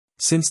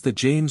Since the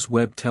James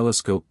Webb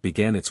Telescope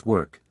began its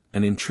work,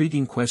 an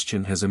intriguing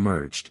question has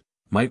emerged: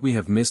 might we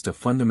have missed a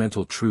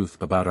fundamental truth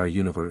about our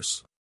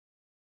universe?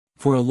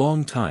 For a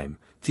long time,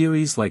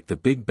 theories like the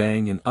Big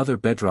Bang and other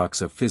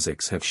bedrocks of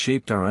physics have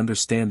shaped our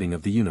understanding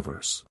of the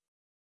universe.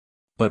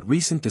 But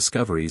recent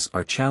discoveries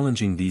are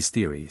challenging these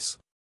theories.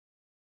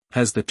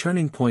 Has the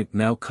turning point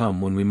now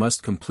come when we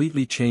must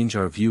completely change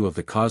our view of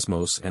the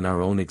cosmos and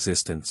our own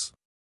existence?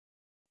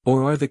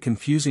 Or are the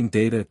confusing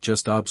data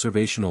just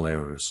observational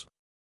errors?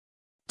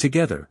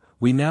 Together,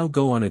 we now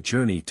go on a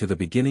journey to the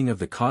beginning of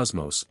the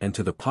cosmos and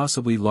to the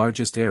possibly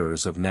largest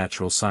errors of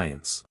natural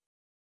science.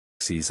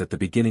 At the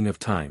beginning of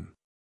time.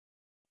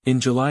 In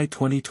July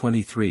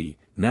 2023,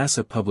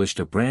 NASA published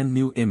a brand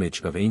new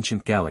image of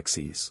ancient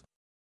galaxies.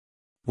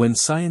 When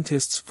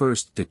scientists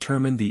first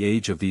determined the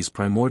age of these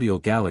primordial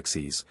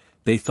galaxies,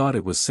 they thought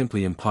it was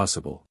simply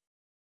impossible.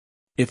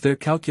 If their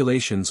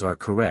calculations are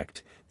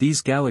correct,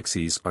 these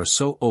galaxies are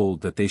so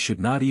old that they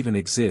should not even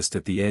exist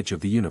at the edge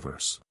of the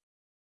universe.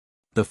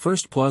 The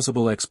first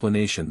plausible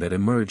explanation that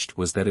emerged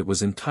was that it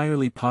was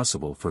entirely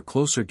possible for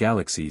closer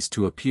galaxies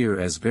to appear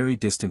as very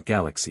distant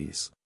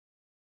galaxies.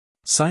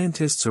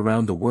 Scientists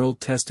around the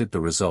world tested the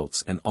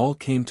results and all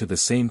came to the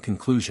same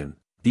conclusion: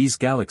 these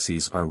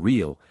galaxies are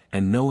real,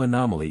 and no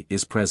anomaly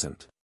is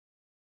present.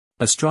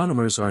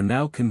 Astronomers are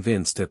now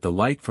convinced that the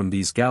light from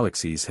these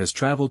galaxies has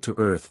traveled to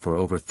Earth for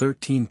over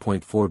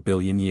 13.4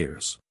 billion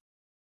years.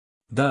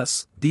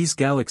 Thus, these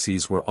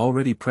galaxies were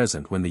already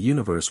present when the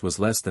universe was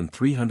less than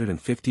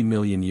 350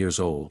 million years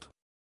old.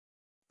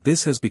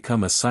 This has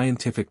become a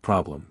scientific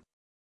problem.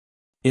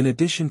 In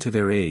addition to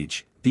their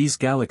age, these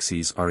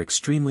galaxies are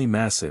extremely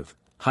massive,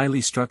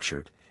 highly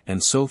structured,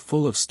 and so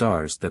full of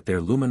stars that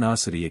their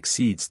luminosity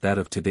exceeds that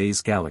of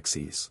today's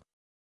galaxies.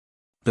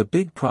 The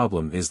big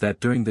problem is that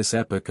during this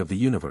epoch of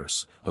the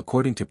universe,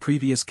 according to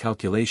previous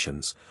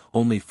calculations,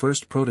 only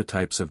first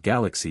prototypes of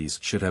galaxies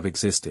should have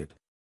existed.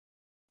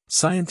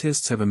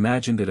 Scientists have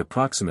imagined it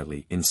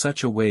approximately in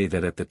such a way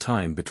that at the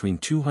time between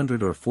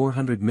 200 or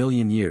 400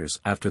 million years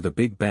after the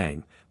Big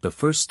Bang, the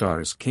first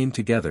stars came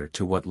together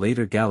to what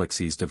later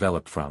galaxies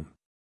developed from.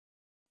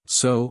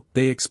 So,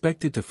 they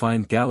expected to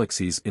find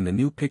galaxies in the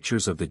new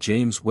pictures of the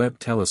James Webb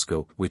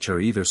Telescope which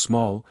are either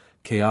small,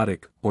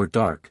 chaotic, or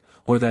dark,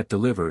 or that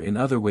deliver in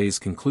other ways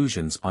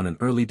conclusions on an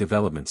early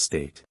development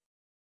state.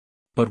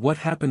 But what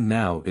happened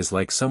now is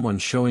like someone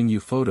showing you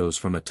photos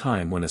from a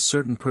time when a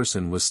certain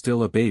person was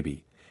still a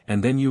baby,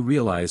 and then you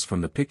realize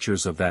from the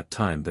pictures of that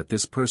time that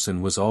this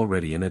person was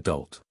already an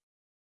adult.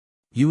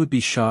 You would be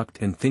shocked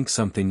and think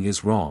something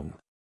is wrong.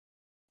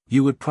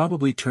 You would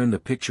probably turn the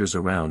pictures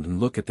around and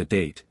look at the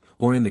date,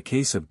 or in the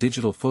case of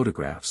digital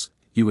photographs,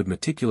 you would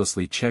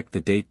meticulously check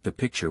the date the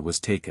picture was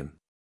taken.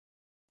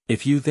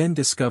 If you then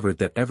discovered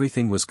that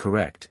everything was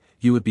correct,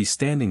 you would be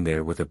standing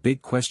there with a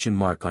big question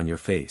mark on your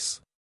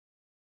face.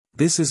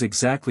 This is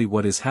exactly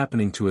what is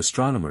happening to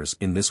astronomers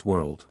in this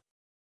world.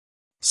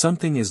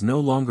 Something is no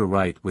longer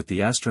right with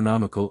the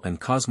astronomical and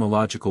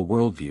cosmological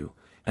worldview,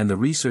 and the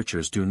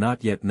researchers do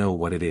not yet know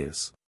what it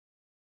is.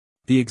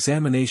 The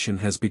examination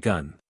has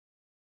begun.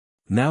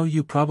 Now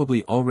you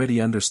probably already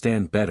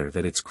understand better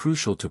that it's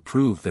crucial to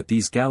prove that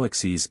these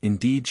galaxies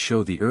indeed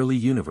show the early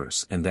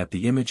universe and that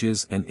the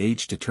images and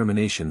age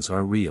determinations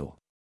are real.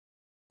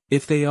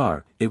 If they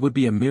are, it would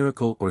be a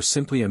miracle or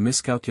simply a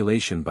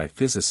miscalculation by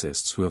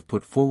physicists who have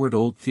put forward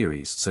old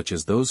theories such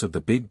as those of the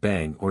Big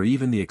Bang or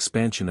even the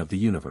expansion of the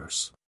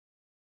universe.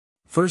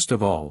 First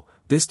of all,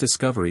 this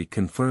discovery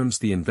confirms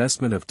the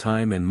investment of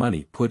time and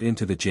money put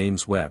into the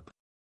James Webb.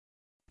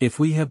 If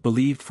we have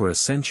believed for a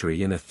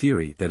century in a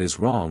theory that is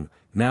wrong,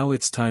 now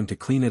it's time to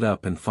clean it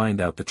up and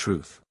find out the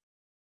truth.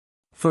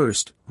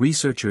 First,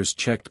 researchers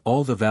checked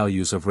all the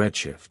values of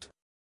redshift.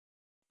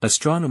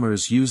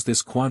 Astronomers use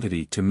this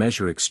quantity to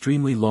measure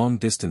extremely long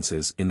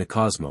distances in the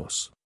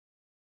cosmos.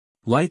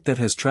 Light that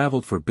has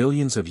traveled for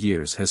billions of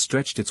years has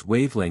stretched its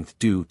wavelength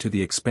due to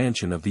the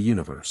expansion of the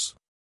universe.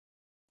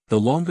 The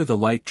longer the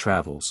light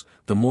travels,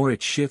 the more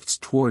it shifts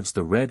towards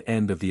the red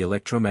end of the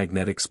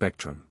electromagnetic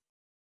spectrum.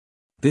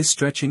 This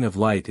stretching of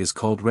light is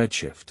called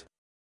redshift.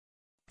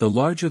 The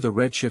larger the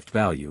redshift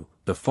value,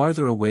 the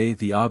farther away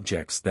the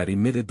objects that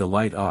emitted the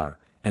light are,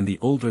 and the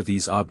older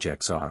these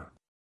objects are.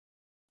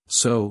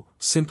 So,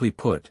 simply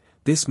put,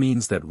 this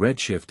means that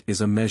redshift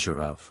is a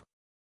measure of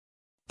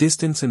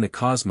distance in the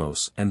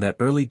cosmos and that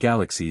early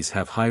galaxies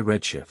have high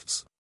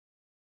redshifts.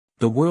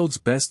 The world's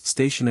best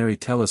stationary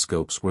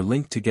telescopes were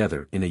linked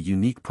together in a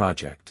unique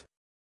project.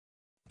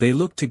 They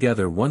looked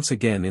together once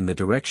again in the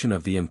direction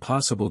of the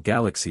impossible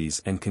galaxies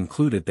and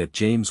concluded that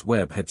James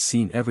Webb had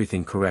seen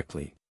everything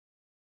correctly.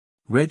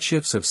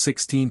 Redshifts of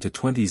 16 to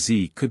 20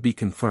 Z could be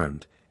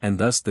confirmed, and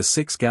thus the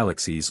 6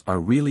 galaxies are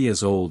really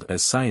as old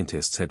as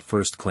scientists had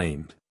first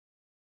claimed.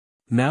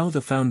 Now the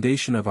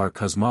foundation of our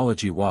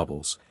cosmology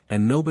wobbles,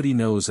 and nobody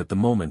knows at the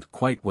moment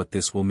quite what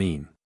this will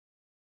mean.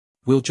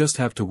 We'll just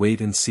have to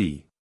wait and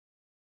see.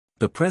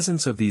 The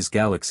presence of these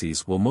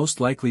galaxies will most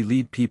likely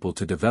lead people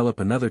to develop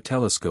another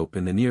telescope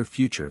in the near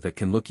future that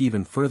can look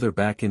even further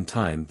back in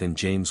time than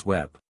James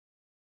Webb.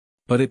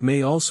 But it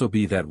may also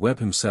be that Webb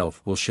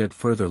himself will shed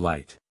further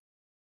light.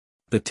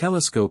 The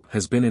telescope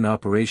has been in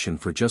operation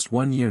for just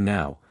 1 year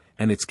now,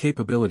 and its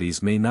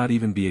capabilities may not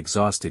even be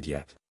exhausted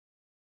yet.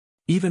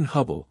 Even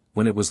Hubble,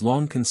 when it was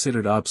long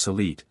considered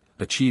obsolete,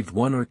 achieved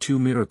 1 or 2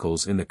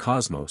 miracles in the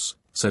cosmos,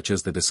 such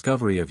as the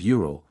discovery of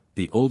Ural,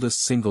 the oldest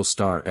single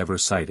star ever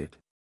sighted.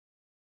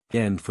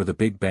 End for the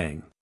Big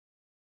Bang.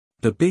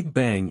 The Big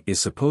Bang is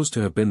supposed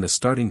to have been the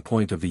starting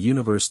point of the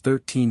universe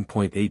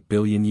 13.8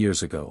 billion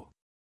years ago.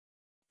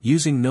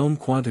 Using known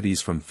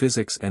quantities from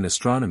physics and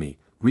astronomy,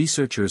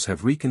 researchers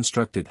have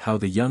reconstructed how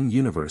the young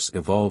universe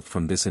evolved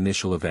from this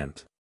initial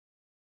event.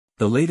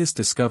 The latest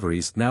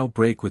discoveries now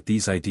break with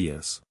these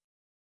ideas.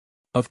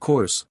 Of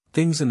course,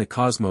 things in the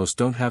cosmos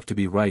don't have to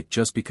be right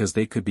just because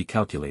they could be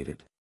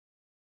calculated.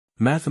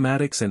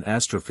 Mathematics and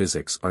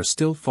astrophysics are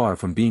still far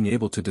from being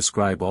able to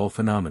describe all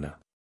phenomena.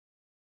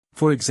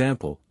 For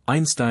example,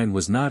 Einstein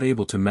was not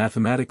able to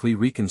mathematically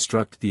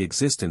reconstruct the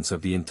existence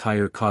of the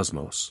entire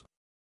cosmos.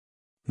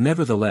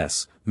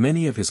 Nevertheless,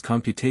 many of his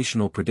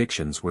computational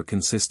predictions were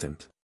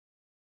consistent.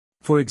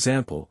 For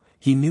example,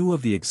 he knew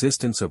of the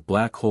existence of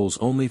black holes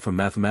only from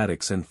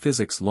mathematics and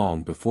physics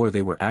long before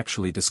they were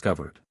actually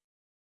discovered.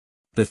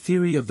 The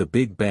theory of the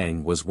Big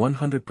Bang was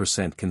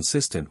 100%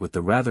 consistent with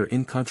the rather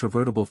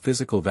incontrovertible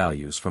physical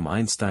values from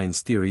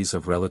Einstein's theories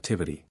of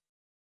relativity.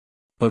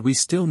 But we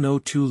still know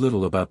too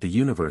little about the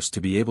universe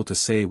to be able to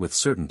say with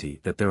certainty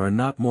that there are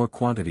not more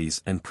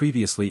quantities and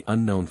previously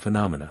unknown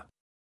phenomena.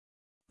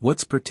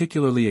 What's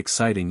particularly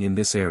exciting in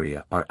this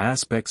area are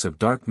aspects of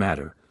dark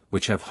matter,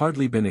 which have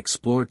hardly been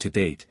explored to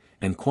date,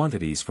 and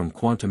quantities from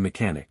quantum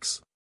mechanics.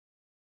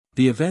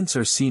 The events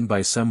are seen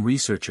by some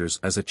researchers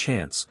as a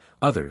chance,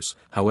 others,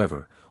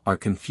 however, are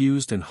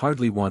confused and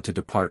hardly want to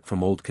depart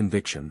from old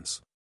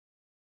convictions.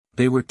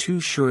 They were too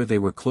sure they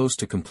were close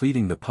to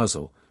completing the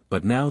puzzle,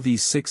 but now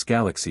these 6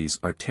 galaxies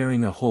are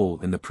tearing a hole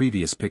in the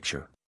previous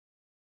picture.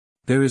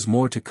 There is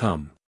more to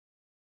come.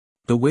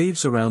 The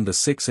waves around the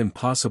 6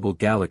 impossible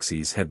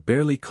galaxies had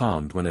barely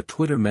calmed when a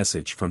Twitter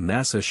message from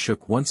NASA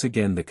shook once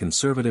again the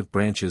conservative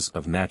branches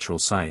of natural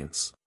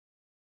science.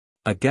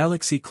 A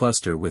galaxy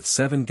cluster with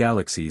 7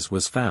 galaxies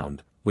was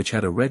found, which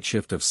had a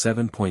redshift of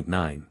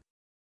 7.9.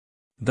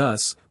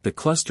 Thus, the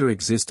cluster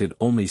existed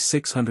only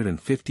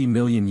 650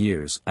 million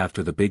years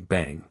after the Big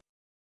Bang.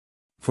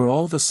 For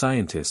all the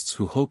scientists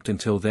who hoped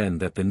until then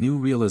that the new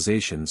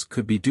realizations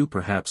could be due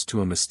perhaps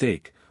to a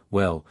mistake,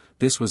 well,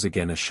 this was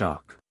again a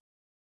shock.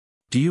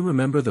 Do you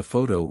remember the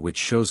photo which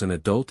shows an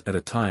adult at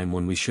a time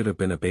when we should have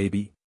been a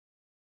baby?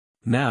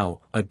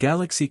 Now, a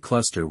galaxy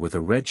cluster with a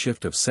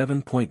redshift of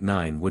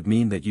 7.9 would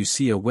mean that you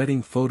see a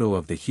wedding photo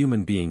of the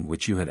human being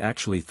which you had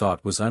actually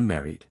thought was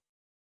unmarried.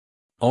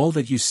 All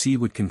that you see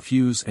would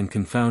confuse and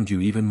confound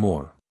you even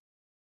more.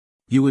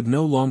 You would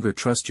no longer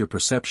trust your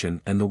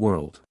perception and the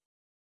world.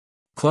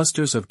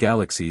 Clusters of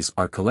galaxies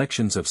are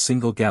collections of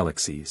single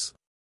galaxies.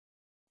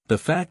 The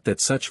fact that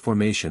such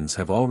formations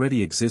have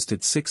already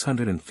existed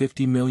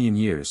 650 million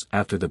years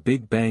after the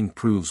Big Bang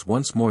proves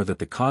once more that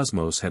the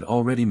cosmos had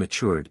already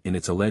matured in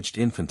its alleged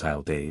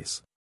infantile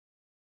days.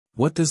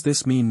 What does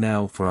this mean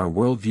now for our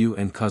worldview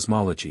and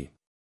cosmology?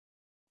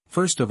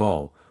 First of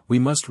all, we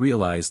must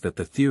realize that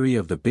the theory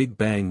of the Big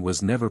Bang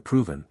was never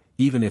proven,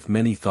 even if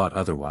many thought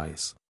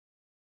otherwise.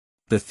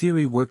 The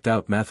theory worked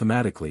out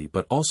mathematically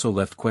but also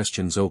left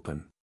questions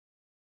open.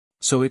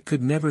 So it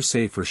could never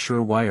say for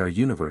sure why our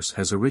universe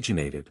has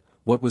originated,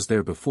 what was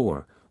there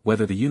before,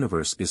 whether the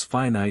universe is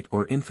finite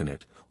or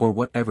infinite, or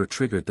whatever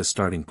triggered the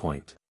starting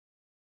point.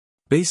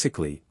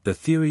 Basically, the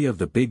theory of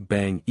the Big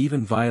Bang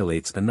even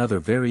violates another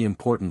very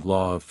important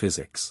law of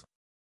physics.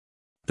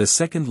 The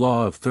second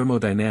law of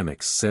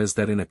thermodynamics says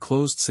that in a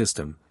closed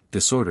system,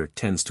 disorder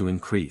tends to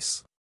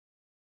increase.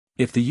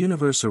 If the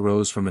universe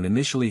arose from an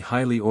initially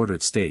highly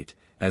ordered state,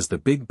 as the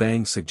Big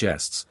Bang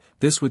suggests,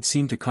 this would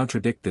seem to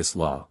contradict this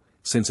law,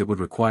 since it would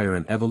require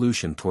an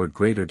evolution toward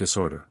greater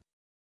disorder.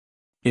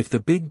 If the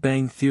Big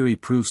Bang theory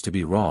proves to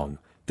be wrong,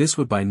 this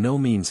would by no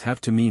means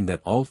have to mean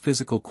that all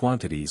physical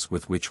quantities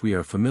with which we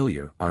are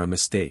familiar are a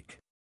mistake.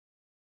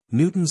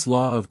 Newton's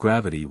law of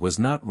gravity was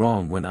not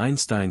wrong when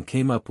Einstein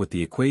came up with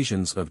the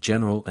equations of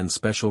general and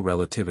special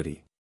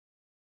relativity.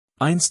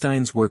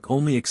 Einstein's work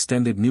only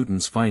extended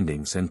Newton's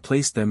findings and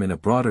placed them in a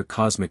broader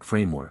cosmic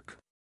framework.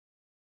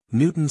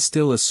 Newton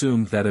still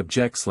assumed that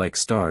objects like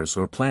stars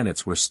or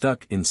planets were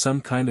stuck in some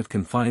kind of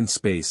confined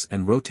space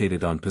and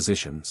rotated on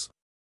positions.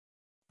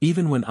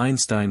 Even when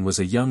Einstein was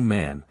a young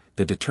man,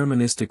 the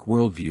deterministic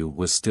worldview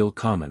was still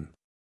common.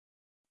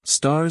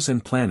 Stars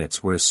and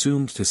planets were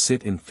assumed to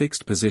sit in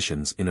fixed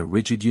positions in a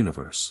rigid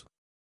universe.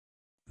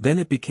 Then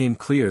it became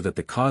clear that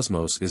the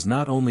cosmos is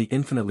not only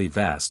infinitely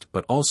vast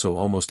but also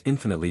almost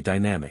infinitely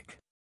dynamic.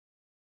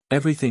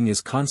 Everything is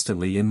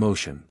constantly in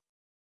motion.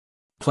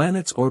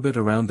 Planets orbit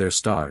around their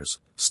stars,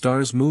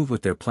 stars move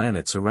with their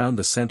planets around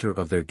the center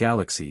of their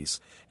galaxies,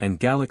 and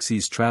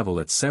galaxies travel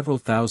at several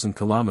thousand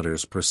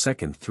kilometers per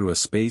second through a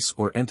space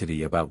or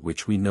entity about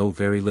which we know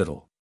very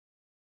little.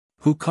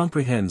 Who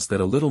comprehends that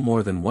a little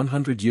more than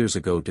 100 years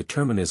ago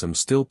determinism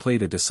still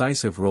played a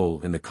decisive role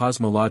in the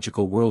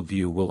cosmological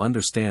worldview will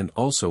understand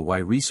also why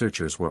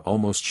researchers were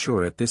almost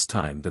sure at this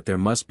time that there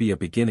must be a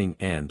beginning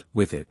and,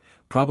 with it,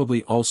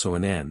 probably also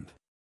an end.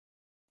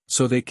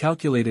 So they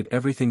calculated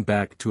everything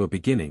back to a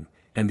beginning,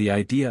 and the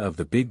idea of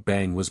the Big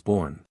Bang was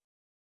born.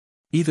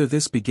 Either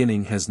this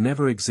beginning has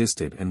never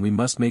existed and we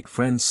must make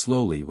friends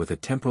slowly with a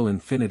temporal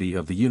infinity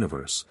of the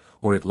universe,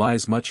 or it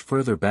lies much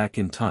further back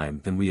in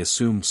time than we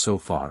assumed so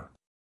far.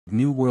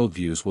 New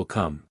worldviews will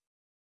come.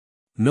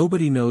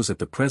 Nobody knows at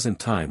the present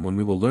time when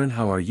we will learn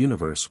how our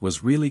universe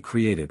was really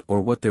created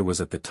or what there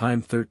was at the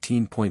time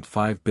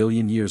 13.5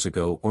 billion years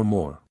ago or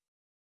more.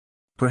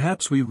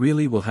 Perhaps we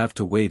really will have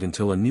to wait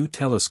until a new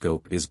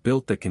telescope is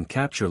built that can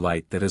capture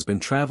light that has been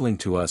traveling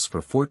to us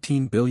for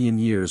 14 billion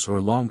years or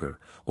longer,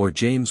 or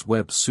James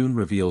Webb soon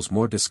reveals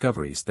more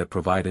discoveries that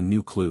provide a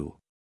new clue.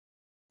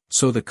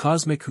 So the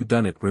cosmic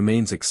whodunit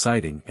remains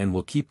exciting and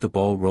will keep the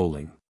ball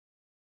rolling.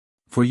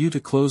 For you to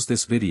close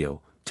this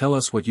video, tell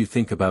us what you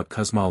think about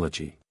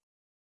cosmology.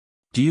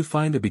 Do you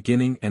find a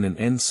beginning and an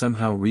end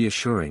somehow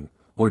reassuring,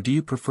 or do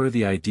you prefer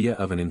the idea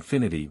of an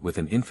infinity with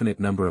an infinite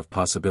number of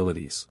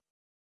possibilities?